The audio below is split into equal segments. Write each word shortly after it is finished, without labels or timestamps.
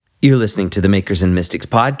You're listening to the Makers and Mystics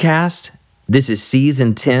podcast. This is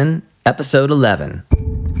Season 10, Episode 11.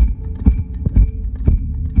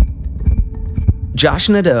 Josh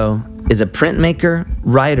Nadeau is a printmaker,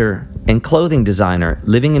 writer, and clothing designer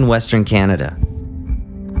living in Western Canada.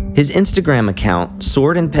 His Instagram account,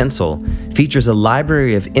 Sword and Pencil, features a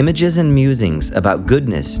library of images and musings about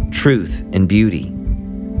goodness, truth, and beauty.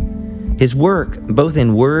 His work, both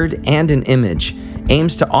in word and in image,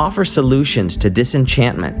 aims to offer solutions to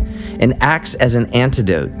disenchantment and acts as an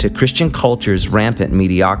antidote to Christian culture's rampant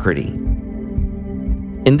mediocrity.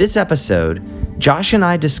 In this episode, Josh and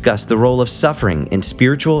I discuss the role of suffering in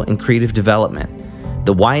spiritual and creative development,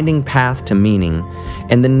 the winding path to meaning,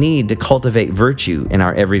 and the need to cultivate virtue in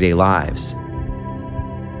our everyday lives.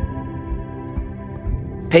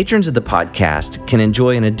 Patrons of the podcast can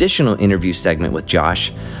enjoy an additional interview segment with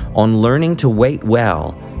Josh on learning to wait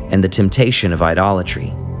well and the temptation of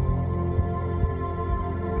idolatry.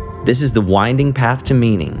 This is The Winding Path to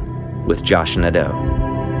Meaning with Josh Nadeau.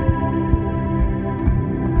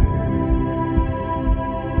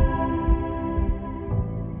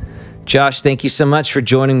 Josh, thank you so much for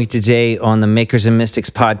joining me today on the Makers and Mystics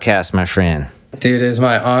podcast, my friend. Dude, it is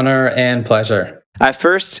my honor and pleasure. I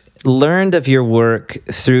first learned of your work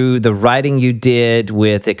through the writing you did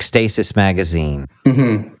with Ecstasis magazine.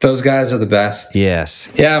 Mm-hmm. Those guys are the best.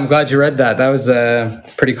 Yes. Yeah, I'm glad you read that. That was a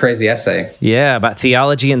pretty crazy essay. Yeah, about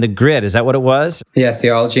theology and the grit. Is that what it was? Yeah,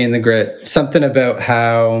 theology and the grit. Something about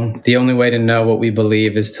how the only way to know what we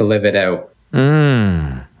believe is to live it out.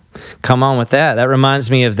 Come on with that. That reminds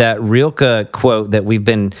me of that Rilke quote that we've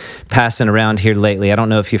been passing around here lately. I don't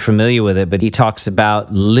know if you're familiar with it, but he talks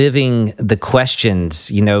about living the questions,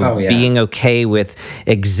 being okay with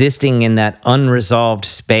existing in that unresolved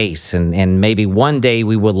space. And maybe one day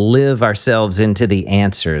we will live ourselves into the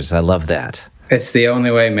answers. I love that. It's the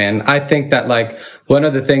only way, man. I think that one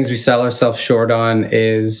of the things we sell ourselves short on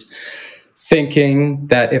is thinking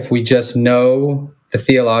that if we just know the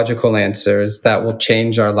theological answers, that will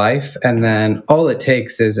change our life. And then all it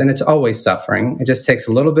takes is, and it's always suffering, it just takes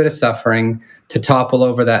a little bit of suffering to topple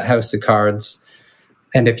over that house of cards.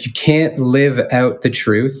 And if you can't live out the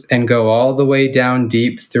truth and go all the way down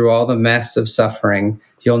deep through all the mess of suffering,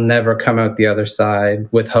 you'll never come out the other side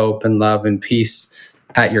with hope and love and peace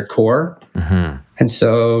at your core. Mm-hmm. And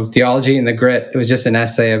so Theology and the Grit, it was just an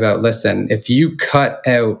essay about, listen, if you cut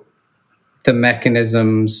out the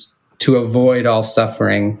mechanisms to avoid all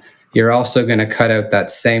suffering, you're also going to cut out that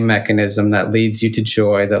same mechanism that leads you to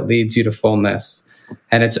joy, that leads you to fullness.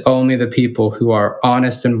 And it's only the people who are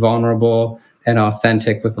honest and vulnerable and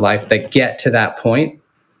authentic with life that get to that point.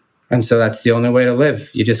 And so that's the only way to live.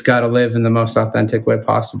 You just got to live in the most authentic way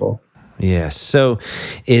possible. Yes. So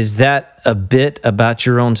is that a bit about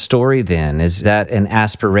your own story then? Is that an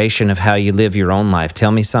aspiration of how you live your own life?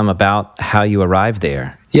 Tell me some about how you arrived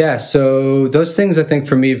there. Yeah, so those things I think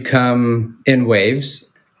for me have come in waves.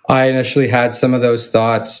 I initially had some of those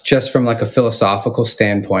thoughts just from a philosophical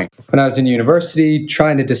standpoint. When I was in university,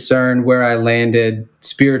 trying to discern where I landed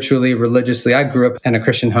spiritually, religiously. I grew up in a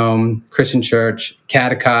Christian home, Christian church,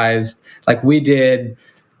 catechized. We did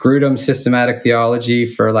Grudem systematic theology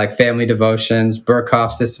for family devotions,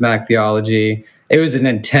 Berkhoff systematic theology. It was an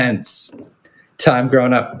intense time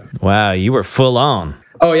growing up. Wow, you were full on.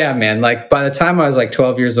 Oh, yeah, man. By the time I was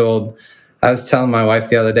 12 years old, I was telling my wife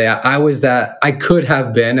the other day, I could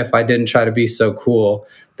have been, if I didn't try to be so cool,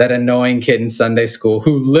 that annoying kid in Sunday school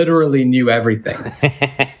who literally knew everything.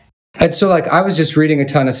 And so I was just reading a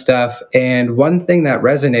ton of stuff. And one thing that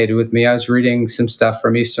resonated with me, I was reading some stuff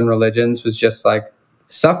from Eastern religions, was just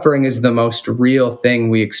suffering is the most real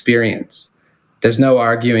thing we experience. There's no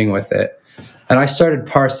arguing with it. And I started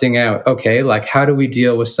parsing out, okay, how do we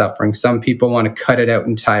deal with suffering? Some people want to cut it out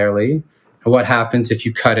entirely. And what happens if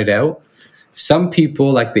you cut it out? Some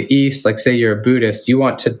people, the East, say you're a Buddhist, you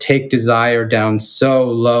want to take desire down so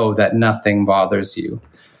low that nothing bothers you.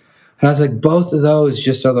 And I was both of those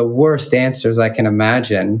just are the worst answers I can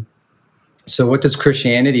imagine. So what does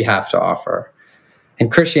Christianity have to offer? And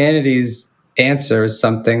Christianity's answer is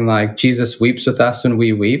something like Jesus weeps with us when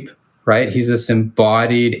we weep. Right? He's this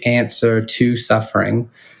embodied answer to suffering.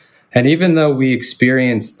 And even though we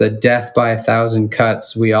experience the death by 1,000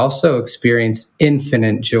 cuts, we also experience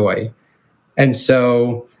infinite joy. And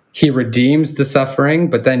so he redeems the suffering,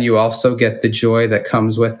 but then you also get the joy that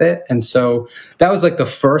comes with it. And so that was the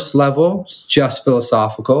first level, just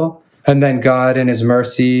philosophical. And then God in his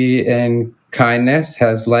mercy and kindness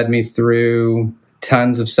has led me through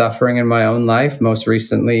tons of suffering in my own life. Most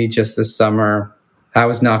recently, just this summer, I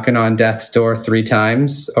was knocking on death's door 3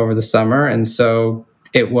 times over the summer. And so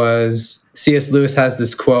it was C.S. Lewis has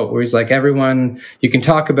this quote where he's like, everyone, you can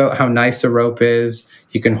talk about how nice a rope is,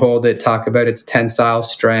 you can hold it, talk about its tensile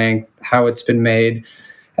strength, how it's been made,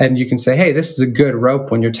 and you can say, hey, this is a good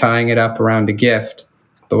rope when you're tying it up around a gift.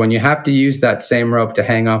 But when you have to use that same rope to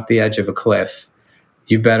hang off the edge of a cliff,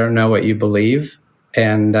 you better know what you believe.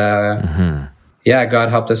 And yeah, God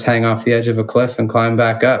helped us hang off the edge of a cliff and climb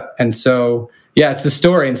back up. And so, yeah, it's a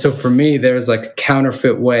story. And so for me, there's like a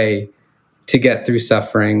counterfeit way to get through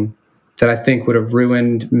suffering that I think would have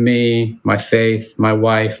ruined me, my faith, my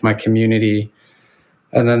wife, my community.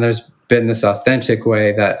 And then there's been this authentic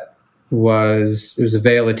way that it was a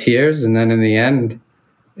veil of tears. And then in the end,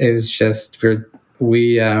 it was just,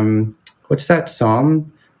 what's that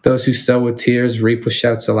psalm? Those who sow with tears reap with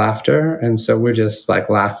shouts of laughter. And so we're just like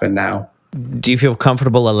laughing now. Do you feel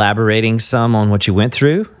comfortable elaborating some on what you went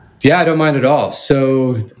through? Yeah, I don't mind at all.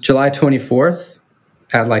 So July 24th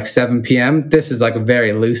at like 7 p.m., this is like a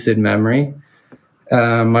very lucid memory.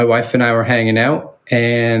 My wife and I were hanging out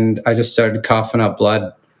and I just started coughing up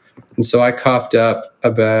blood. And so I coughed up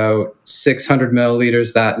about 600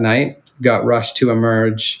 milliliters that night, got rushed to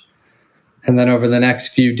Emerge. And then over the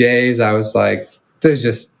next few days, I was like, there's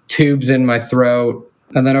just tubes in my throat.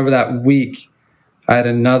 And then over that week, I had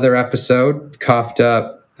another episode, coughed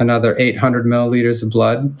up another 800 milliliters of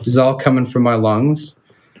blood. This is all coming from my lungs.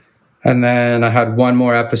 And then I had one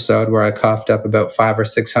more episode where I coughed up about 500 or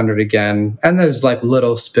 600 again. And there's like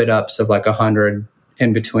little spit ups of like 100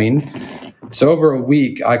 in between. So over a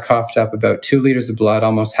week, I coughed up about 2 liters of blood,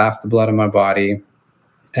 almost half the blood in my body,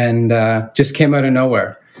 and just came out of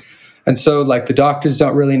nowhere. And so like the doctors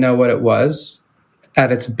don't really know what it was.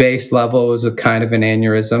 At its base level, it was a kind of an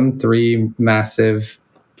aneurysm, 3 massive,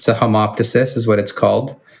 it's a hemoptysis is what it's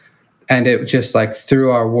called. And it just like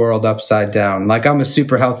threw our world upside down. Like I'm a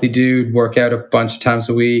super healthy dude, work out a bunch of times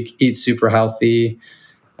a week, eat super healthy.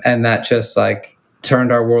 And that just like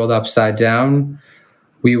turned our world upside down.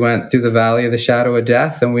 We went through the valley of the shadow of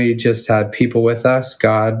death and we just had people with us.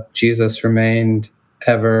 God, Jesus remained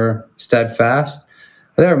ever steadfast.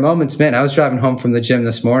 There are moments, man, I was driving home from the gym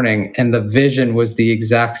this morning and the vision was the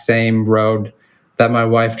exact same road that my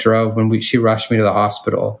wife drove when she rushed me to the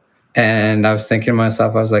hospital. And I was thinking to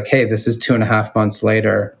myself, I was like, hey, this is 2.5 months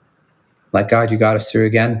later. Like, God, you got us through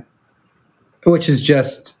again, which is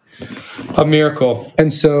just a miracle.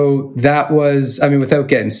 And so that was, I mean, without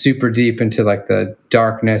getting super deep into like the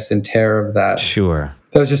darkness and terror of that. Sure.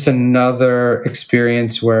 That was just another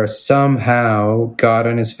experience where somehow God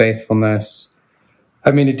and his faithfulness,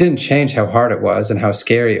 I mean, it didn't change how hard it was and how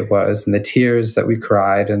scary it was and the tears that we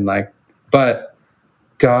cried and like, but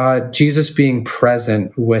God, Jesus being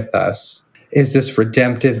present with us is this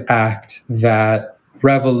redemptive act that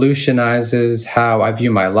revolutionizes how I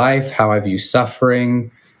view my life, how I view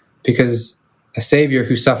suffering, because a Savior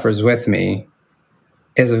who suffers with me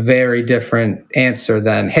is a very different answer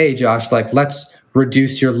than, hey, Josh, like, let's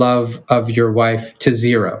reduce your love of your wife to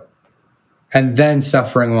 0. And then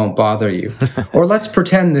suffering won't bother you. Or let's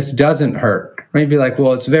pretend this doesn't hurt. Maybe like,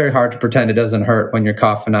 well, it's very hard to pretend it doesn't hurt when you're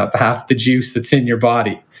coughing up half the juice that's in your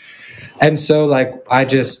body. And so like,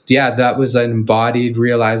 that was an embodied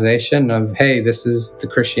realization of, hey, this is the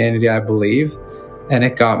Christianity I believe. And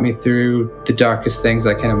it got me through the darkest things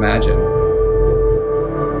I can imagine.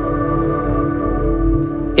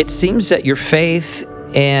 It seems that your faith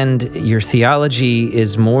and your theology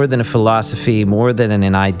is more than a philosophy, more than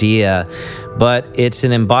an idea, but it's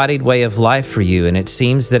an embodied way of life for you. And it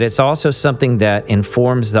seems that it's also something that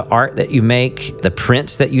informs the art that you make, the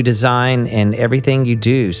prints that you design, and everything you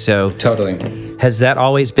do. So Totally. Has that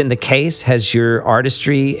always been the case? Has your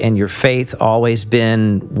artistry and your faith always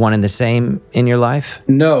been one and the same in your life?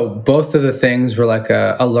 No, both of the things were like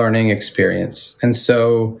a learning experience. And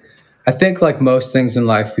so I think like most things in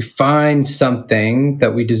life, we find something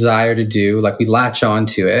that we desire to do, like we latch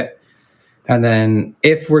onto it. And then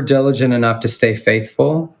if we're diligent enough to stay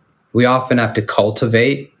faithful, we often have to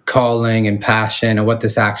cultivate calling and passion and what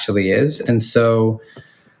this actually is. And so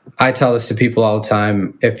I tell this to people all the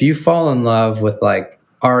time. If you fall in love with like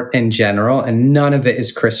art in general and none of it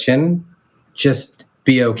is Christian, just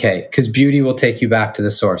be okay, because beauty will take you back to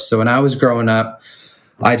the source. So when I was growing up,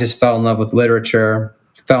 I just fell in love with literature,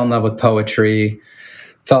 fell in love with poetry,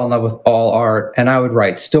 fell in love with all art. And I would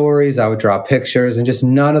write stories, I would draw pictures, and just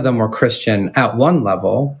none of them were Christian at one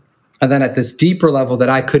level. And then at this deeper level that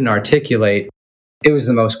I couldn't articulate, it was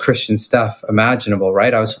the most Christian stuff imaginable,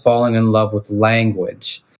 right? I was falling in love with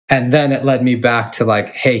language. And then it led me back to like,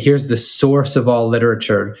 hey, here's the source of all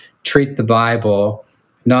literature. Treat the Bible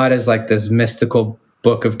not as like this mystical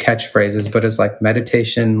book of catchphrases, but as like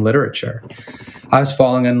meditation literature. I was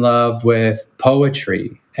falling in love with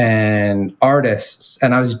poetry and artists,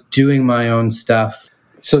 and I was doing my own stuff.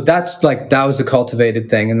 So that was a cultivated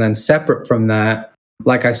thing. And then separate from that,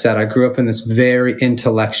 like I said, I grew up in this very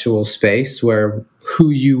intellectual space where who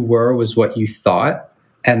you were was what you thought.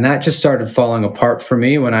 And that just started falling apart for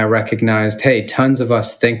me when I recognized, hey, tons of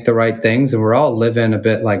us think the right things and we're all living a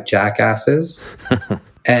bit like jackasses.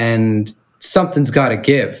 And something's got to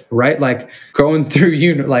give, right? Like going through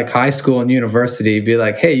like high school and university, be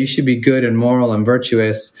like, hey, you should be good and moral and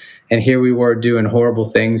virtuous. And here we were doing horrible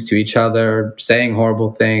things to each other, saying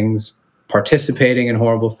horrible things, participating in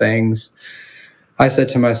horrible things. I said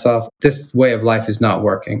to myself, this way of life is not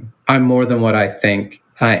working. I'm more than what I think.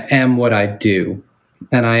 I am what I do.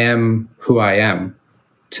 And I am who I am,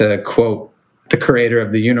 to quote the creator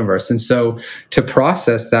of the universe. And so to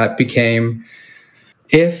process that became,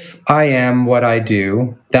 if I am what I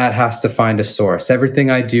do, that has to find a source. Everything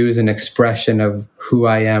I do is an expression of who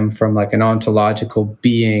I am from like an ontological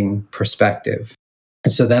being perspective.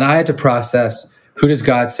 And so then I had to process, who does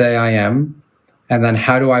God say I am? And then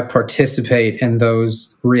how do I participate in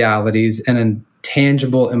those realities in a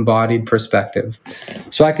tangible, embodied perspective?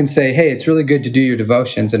 So I can say, hey, it's really good to do your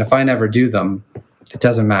devotions. And if I never do them, it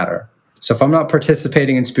doesn't matter. So if I'm not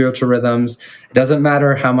participating in spiritual rhythms, it doesn't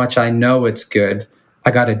matter how much I know it's good.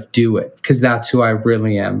 I got to do it because that's who I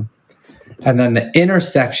really am. And then the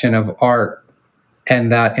intersection of art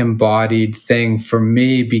and that embodied thing for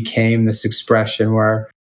me became this expression where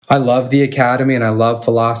I love the academy and I love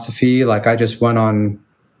philosophy. Like I just went on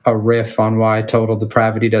a riff on why total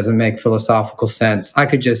depravity doesn't make philosophical sense. I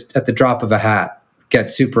could just, at the drop of a hat, get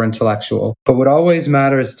super intellectual. But what always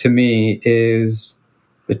matters to me is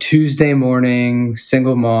the Tuesday morning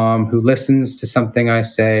single mom who listens to something I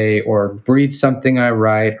say or reads something I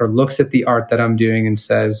write or looks at the art that I'm doing and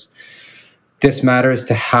says, this matters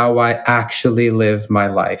to how I actually live my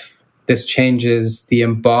life. This changes the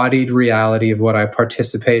embodied reality of what I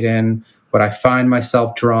participate in, what I find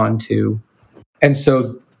myself drawn to. And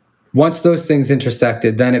so once those things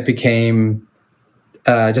intersected, then it became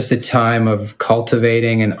just a time of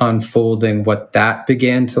cultivating and unfolding what that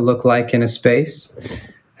began to look like in a space.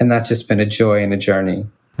 And that's just been a joy and a journey.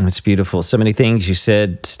 It's beautiful. So many things you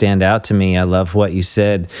said stand out to me. I love what you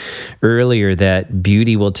said earlier, that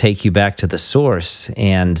beauty will take you back to the source.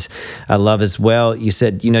 And I love as well, you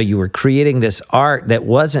said, you were creating this art that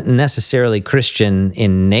wasn't necessarily Christian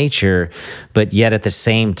in nature, but yet at the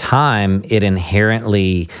same time, it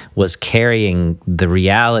inherently was carrying the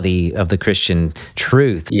reality of the Christian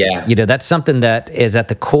truth. Yeah. That's something that is at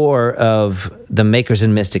the core of the Makers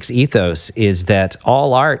and Mystics ethos, is that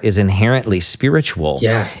all art is inherently spiritual.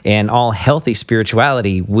 Yeah. And all healthy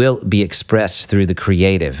spirituality will be expressed through the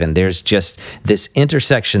creative. And there's just this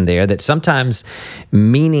intersection there that sometimes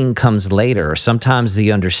meaning comes later, or sometimes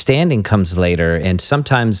the understanding comes later, and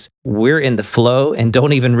sometimes we're in the flow and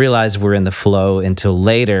don't even realize we're in the flow until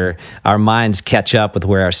later our minds catch up with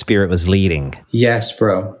where our spirit was leading. Yes,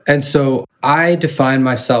 bro. And so I define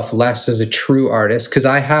myself less as a true artist because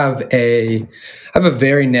I have a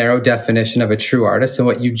very narrow definition of a true artist. And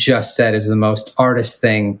what you just said is the most artist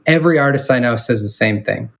thing. Every artist I know says the same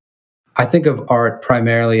thing. I think of art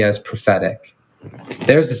primarily as prophetic.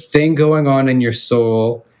 There's a thing going on in your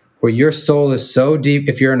soul where your soul is so deep,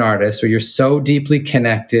 if you're an artist, where you're so deeply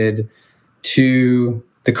connected to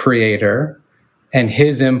the creator and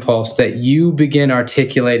his impulse that you begin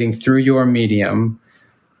articulating through your medium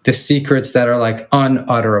the secrets that are like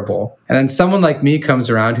unutterable. And then someone like me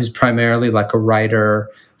comes around who's primarily like a writer,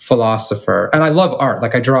 philosopher, and I love art.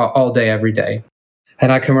 Like I draw all day, every day.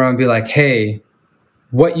 And I come around and be like, hey,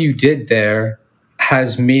 what you did there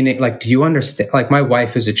has meaning. Like, do you understand? Like my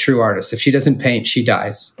wife is a true artist. If she doesn't paint, she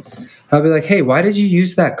dies. And I'll be like, hey, why did you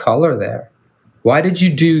use that color there? Why did you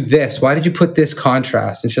do this? Why did you put this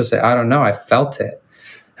contrast? And she'll say, I don't know. I felt it.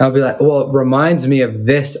 And I'll be like, well, it reminds me of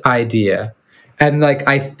this idea. And like,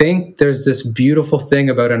 I think there's this beautiful thing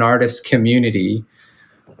about an artist community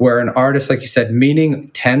where an artist, like you said, meaning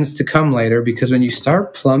tends to come later, because when you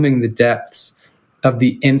start plumbing the depths of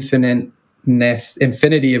the infinity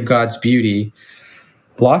of God's beauty,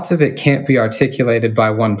 lots of it can't be articulated by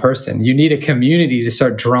one person. You need a community to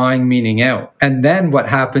start drawing meaning out. And then what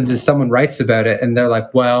happens is someone writes about it and they're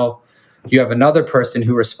like, well, you have another person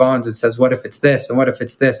who responds and says, what if it's this? And what if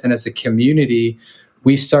it's this? And as a community,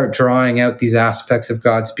 we start drawing out these aspects of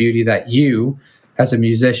God's beauty that you, as a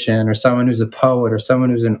musician or someone who's a poet or someone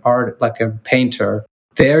who's an art, like a painter,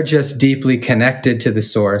 they're just deeply connected to the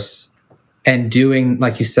source and doing,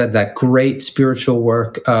 like you said, that great spiritual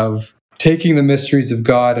work of taking the mysteries of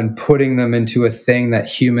God and putting them into a thing that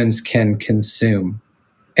humans can consume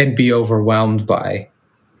and be overwhelmed by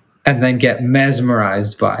and then get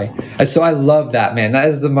mesmerized by. And so I love that, man. That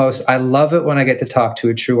is I love it when I get to talk to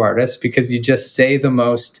a true artist, because you just say the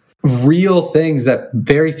most real things that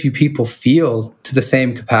very few people feel to the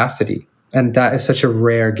same capacity. And that is such a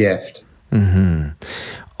rare gift. Mm-hmm.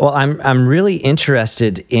 Well, I'm really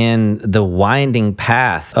interested in the winding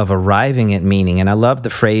path of arriving at meaning. And I love the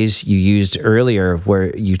phrase you used earlier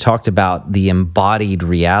where you talked about the embodied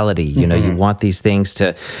reality. You know, you want these things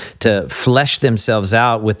to flesh themselves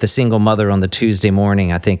out with the single mother on the Tuesday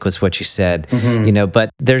morning, I think was what you said. You know, but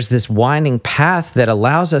there's this winding path that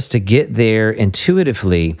allows us to get there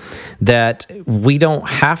intuitively, that we don't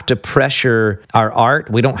have to pressure our art.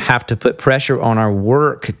 We don't have to put pressure on our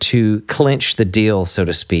work to clinch the deal, so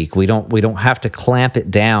to speak. We don't have to clamp it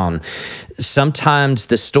down. Sometimes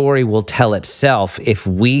the story will tell itself if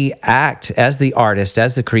we act as the artist,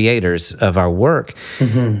 as the creators of our work.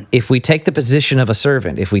 If we take the position of a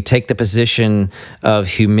servant, if we take the position of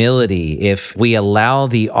humility, if we allow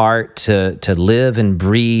the art to live and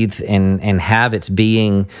breathe and have its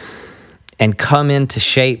being and come into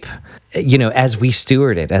shape, you know, as we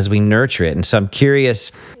steward it, as we nurture it. And so I'm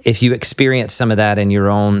curious if you experience some of that in your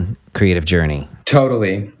own creative journey.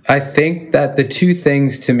 Totally. I think that the two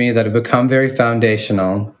things to me that have become very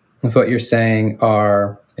foundational with what you're saying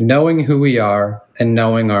are knowing who we are and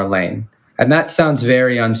knowing our lane. And that sounds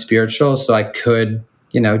very unspiritual, so I could,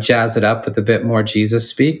 you know, jazz it up with a bit more Jesus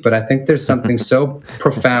speak, but I think there's something so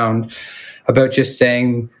profound about just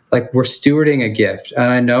saying, like, we're stewarding a gift.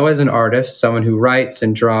 And I know as an artist, someone who writes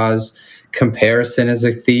and draws, comparison is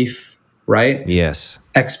a thief, right? Yes.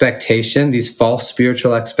 Expectation, these false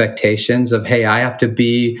spiritual expectations of, hey, I have to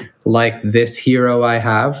be like this hero I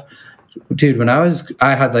have. Dude, when I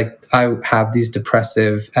have these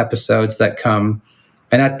depressive episodes that come,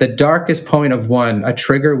 and at the darkest point of one, a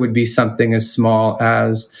trigger would be something as small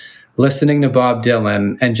as listening to Bob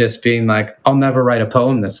Dylan and just being like, I'll never write a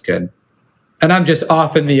poem this good. And I'm just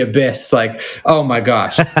off in the abyss, like, oh my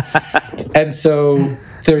gosh. And so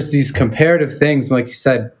there's these comparative things. Like you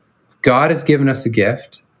said, God has given us a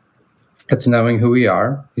gift. It's knowing who we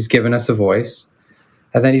are. He's given us a voice.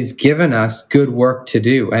 And then he's given us good work to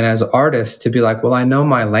do. And as artists, to be like, well, I know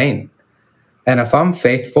my lane. And if I'm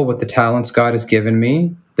faithful with the talents God has given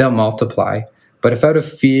me, they'll multiply. But if out of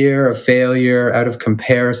fear of failure, out of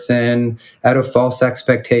comparison, out of false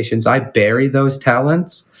expectations, I bury those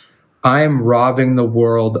talents, I am robbing the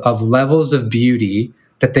world of levels of beauty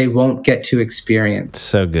that they won't get to experience.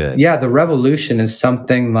 So good. Yeah, the revolution is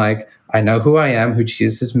something like, I know who I am, who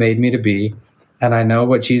Jesus has made me to be, and I know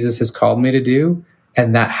what Jesus has called me to do,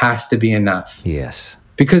 and that has to be enough. Yes.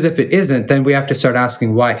 Because if it isn't, then we have to start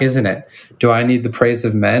asking, why isn't it? Do I need the praise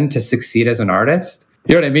of men to succeed as an artist?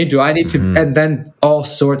 You know what I mean? Do I need to? And then all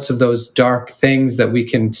sorts of those dark things that we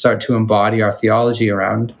can start to embody our theology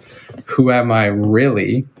around. Who am I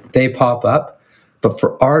really? They pop up. But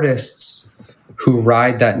for artists who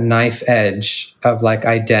ride that knife edge of like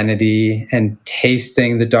identity and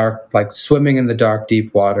tasting the dark, like swimming in the dark,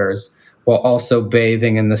 deep waters, while also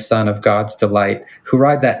bathing in the sun of God's delight, who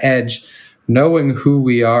ride that edge, knowing who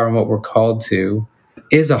we are and what we're called to,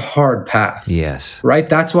 is a hard path. Yes. Right?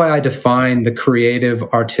 That's why I define the creative,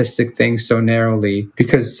 artistic thing so narrowly,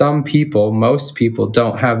 because some people, most people,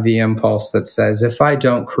 don't have the impulse that says, if I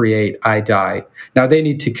don't create, I die. Now, they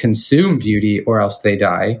need to consume beauty or else they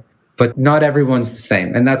die, but not everyone's the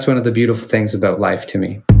same. And that's one of the beautiful things about life to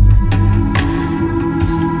me.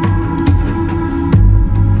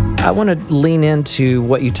 I want to lean into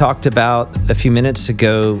what you talked about a few minutes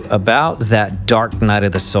ago about that dark night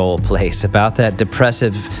of the soul place, about that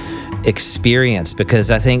depressive experience,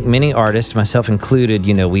 because I think many artists, myself included,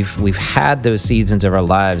 you know, we've had those seasons of our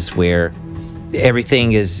lives where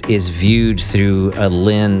everything is viewed through a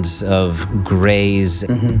lens of grays.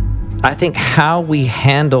 I think how we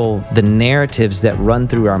handle the narratives that run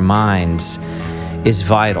through our minds is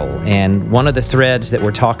vital. And one of the threads that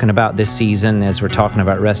we're talking about this season, as we're talking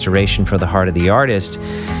about restoration for the heart of the artist,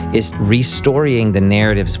 is restoring the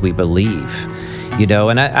narratives we believe. You know,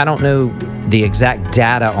 and I don't know the exact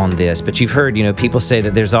data on this, but you've heard, you know, people say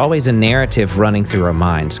that there's always a narrative running through our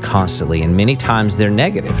minds constantly, and many times they're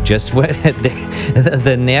negative. Just what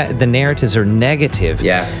the narratives are negative.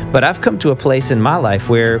 Yeah. But I've come to a place in my life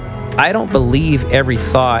where I don't believe every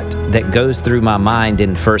thought that goes through my mind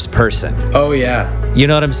in first person. Oh, yeah. You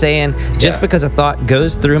know what I'm saying? Just because a thought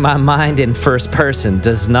goes through my mind in first person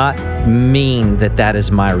does not mean that that is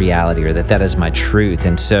my reality or that that is my truth.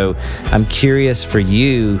 And so I'm curious for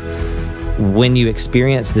you, when you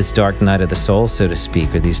experience this dark night of the soul, so to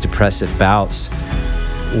speak, or these depressive bouts,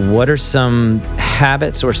 what are some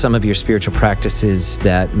habits or some of your spiritual practices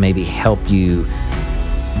that maybe help you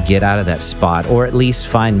get out of that spot, or at least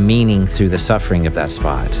find meaning through the suffering of that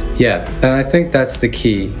spot? Yeah, and I think that's the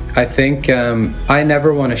key. I think I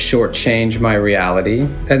never want to shortchange my reality.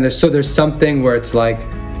 And there's something where it's like,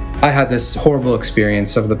 I had this horrible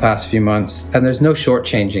experience over the past few months, and there's no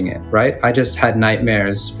shortchanging it, right? I just had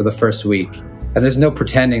nightmares for the first week, and there's no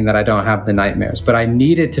pretending that I don't have the nightmares. But I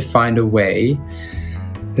needed to find a way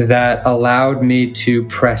that allowed me to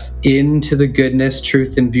press into the goodness,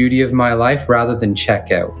 truth, and beauty of my life rather than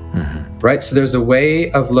check out, right? So there's a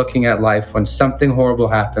way of looking at life when something horrible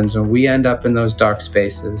happens, when we end up in those dark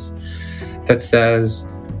spaces, that says,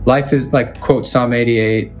 life is, like, quote Psalm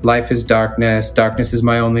 88, life is darkness, darkness is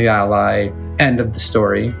my only ally, end of the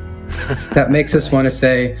story. That makes us want to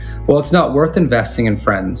say, well, it's not worth investing in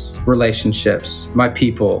friends, relationships, my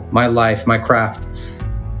people, my life, my craft.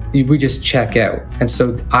 We just check out. And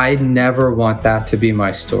so I never want that to be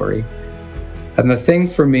my story. And the thing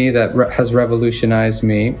for me that has revolutionized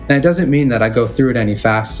me, and it doesn't mean that I go through it any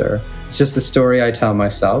faster, it's just the story I tell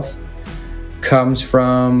myself, comes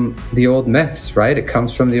from the old myths, right? It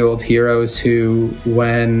comes from the old heroes who,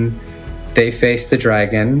 when they face the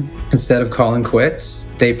dragon, instead of calling quits,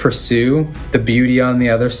 they pursue the beauty on the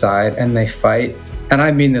other side, and they fight. And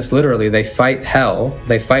I mean this literally, they fight hell,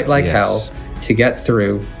 they fight like hell to get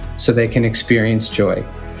through, so they can experience joy.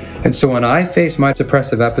 And so when I face my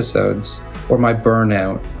depressive episodes, or my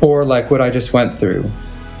burnout, or like what I just went through,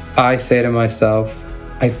 I say to myself,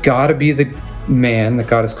 I gotta be the man that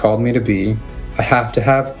God has called me to be. I have to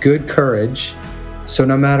have good courage. So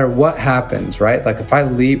no matter what happens, right? Like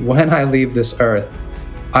when I leave this earth,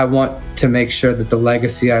 I want to make sure that the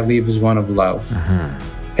legacy I leave is one of love.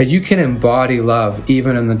 And you can embody love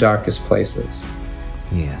even in the darkest places.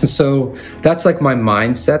 Yes. And so that's like my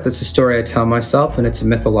mindset. That's a story I tell myself, and it's a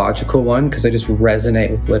mythological one because I just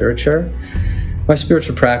resonate with literature. My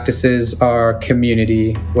spiritual practices are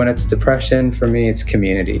community. When it's depression, for me, it's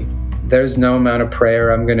community. There's no amount of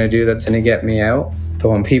prayer I'm going to do that's going to get me out. But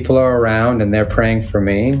when people are around and they're praying for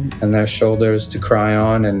me, and their shoulders to cry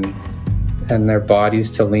on and their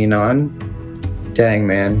bodies to lean on, dang,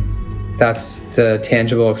 man, that's the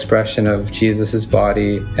tangible expression of Jesus's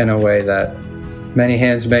body in a way that many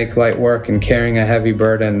hands make light work, and carrying a heavy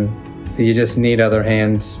burden, you just need other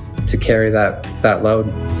hands to carry that load.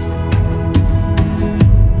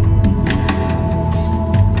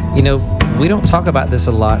 You know, we don't talk about this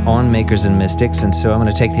a lot on Makers and Mystics, and so I'm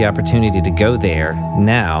going to take the opportunity to go there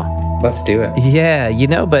now. Let's do it. Yeah, you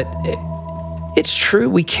know, but it's true.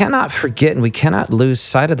 We cannot forget and we cannot lose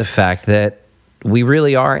sight of the fact that we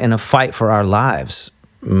really are in a fight for our lives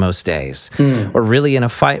most days, or really in a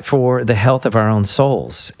fight for the health of our own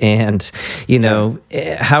souls. And, you know,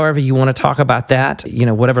 however you want to talk about that, you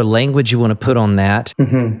know, whatever language you want to put on that,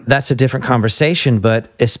 that's a different conversation.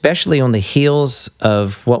 But especially on the heels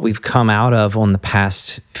of what we've come out of on the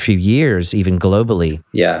past few years, even globally,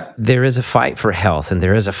 there is a fight for health, and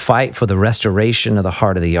there is a fight for the restoration of the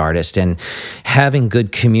heart of the artist, and having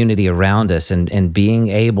good community around us, and being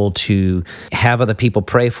able to have other people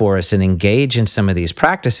pray for us and engage in some of these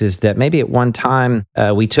practices that maybe at one time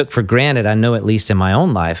we took for granted. I know, at least in my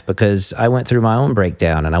own life, because I went through my own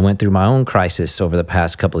breakdown and I went through my own crisis over the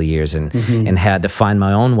past couple of years, and had to find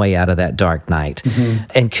my own way out of that dark night.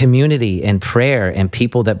 And community and prayer and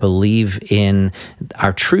people that believe in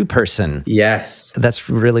our true person. Yes. That's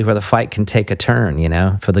really where the fight can take a turn, you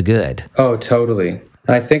know, for the good. Oh, totally.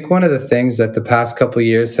 And I think one of the things that the past couple of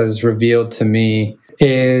years has revealed to me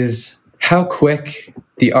is how quick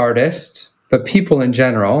the artist, but people in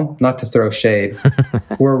general, not to throw shade,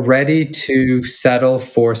 were ready to settle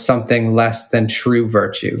for something less than true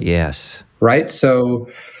virtue. Yes. Right? So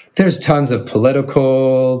there's tons of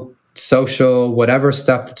political, social, whatever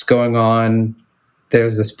stuff that's going on.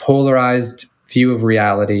 There's this polarized view of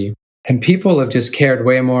reality. And people have just cared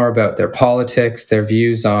way more about their politics, their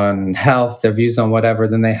views on health, their views on whatever,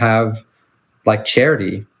 than they have like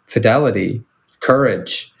charity, fidelity,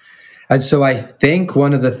 courage. And so I think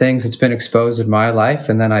one of the things that's been exposed in my life,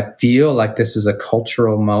 and then I feel like this is a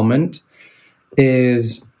cultural moment,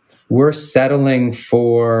 is we're settling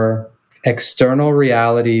for external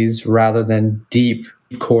realities rather than deep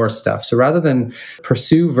core stuff. So rather than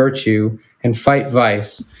pursue virtue and fight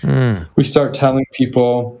vice, we start telling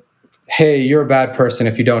people, hey, you're a bad person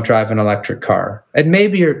if you don't drive an electric car. And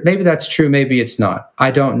maybe that's true, maybe it's not.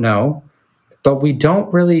 I don't know. But we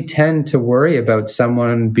don't really tend to worry about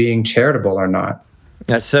someone being charitable or not.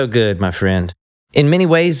 That's so good, my friend. In many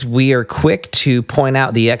ways, we are quick to point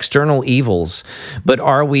out the external evils, but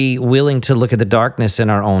are we willing to look at the darkness in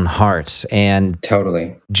our own hearts? And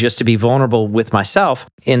Totally. just to be vulnerable with myself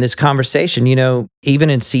in this conversation, even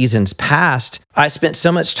in seasons past, I spent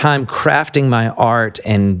so much time crafting my art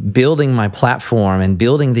and building my platform and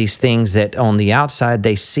building these things that on the outside,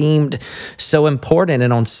 they seemed so important,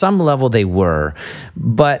 and on some level they were.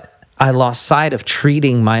 But I lost sight of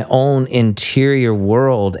treating my own interior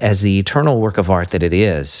world as the eternal work of art that it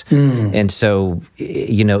is. And so,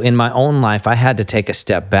 in my own life, I had to take a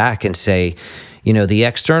step back and say, the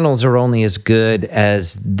externals are only as good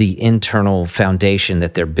as the internal foundation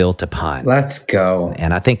that they're built upon. Let's go.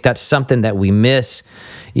 And I think that's something that we miss.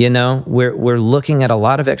 We're looking at a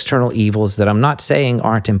lot of external evils that I'm not saying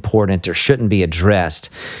aren't important or shouldn't be addressed,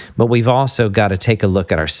 but we've also got to take a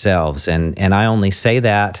look at ourselves. And I only say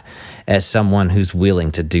that as someone who's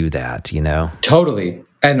willing to do that, Totally.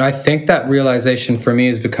 And I think that realization for me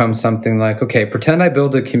has become something like, okay, pretend I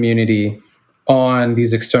build a community on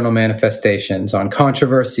these external manifestations, on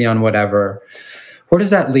controversy, on whatever. Where does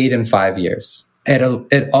that lead in 5 years?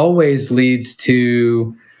 It always leads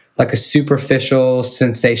to like a superficial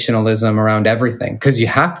sensationalism around everything, because you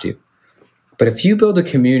have to. But if you build a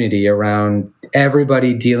community around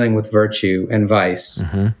everybody dealing with virtue and vice,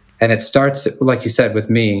 and it starts, like you said,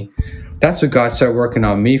 with me, that's what God started working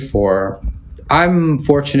on me for. I'm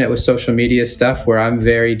fortunate with social media stuff where I'm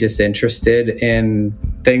very disinterested in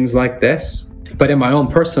things like this. But in my own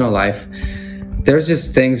personal life, there's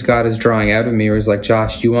just things God is drawing out of me where he's like,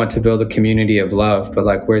 Josh, you want to build a community of love, but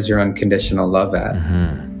like, where's your unconditional love at?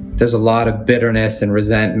 There's a lot of bitterness and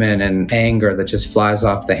resentment and anger that just flies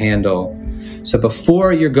off the handle. So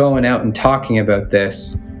before you're going out and talking about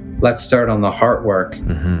this, let's start on the heart work.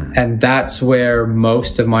 And that's where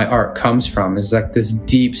most of my art comes from, is like this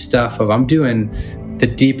deep stuff of I'm doing the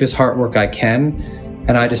deepest heart work I can.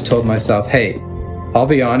 And I just told myself, hey, I'll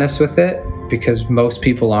be honest with it because most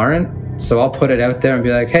people aren't. So I'll put it out there and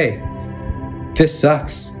be like, hey, this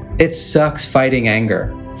sucks. It sucks fighting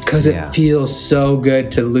anger. Because it feels so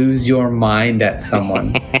good to lose your mind at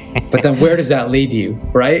someone. But then where does that lead you,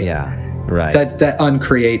 right? Yeah, right. That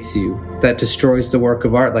uncreates you. That destroys the work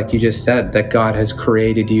of art, like you just said, that God has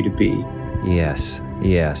created you to be. Yes.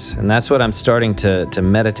 And that's what I'm starting to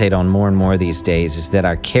meditate on more and more these days, is that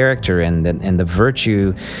our character and the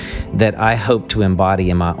virtue that I hope to embody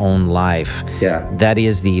in my own life, that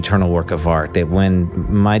is the eternal work of art. That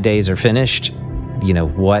when my days are finished,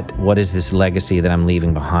 what is this legacy that I'm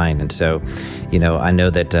leaving behind? And so, I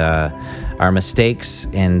know that our mistakes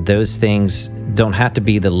and those things don't have to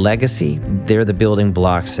be the legacy. They're the building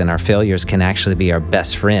blocks, and our failures can actually be our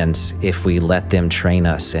best friends if we let them train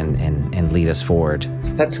us and lead us forward.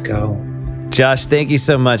 Let's go. Josh, thank you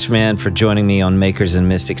so much, man, for joining me on Makers and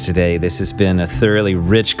Mystics today. This has been a thoroughly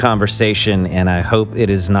rich conversation, and I hope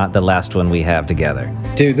it is not the last one we have together.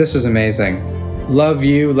 Dude, this was amazing. Love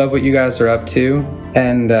you. Love what you guys are up to.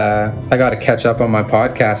 And I got to catch up on my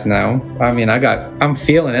podcast now. I mean, I'm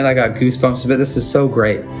feeling it. I got goosebumps a bit. This is so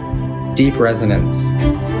great. Deep resonance.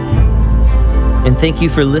 And thank you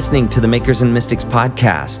for listening to the Makers and Mystics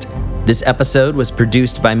podcast. This episode was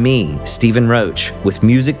produced by me, Stephen Roach, with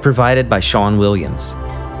music provided by Sean Williams.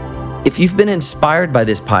 If you've been inspired by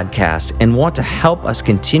this podcast and want to help us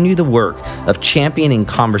continue the work of championing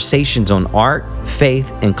conversations on art,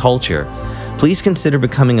 faith, and culture, please consider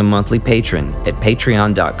becoming a monthly patron at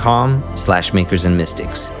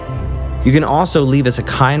patreon.com/makersandmystics. You can also leave us a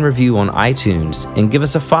kind review on iTunes and give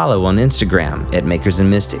us a follow on Instagram at Makers and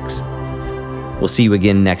Mystics. We'll see you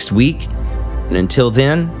again next week, and until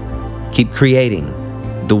then, keep creating.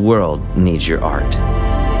 The world needs your art.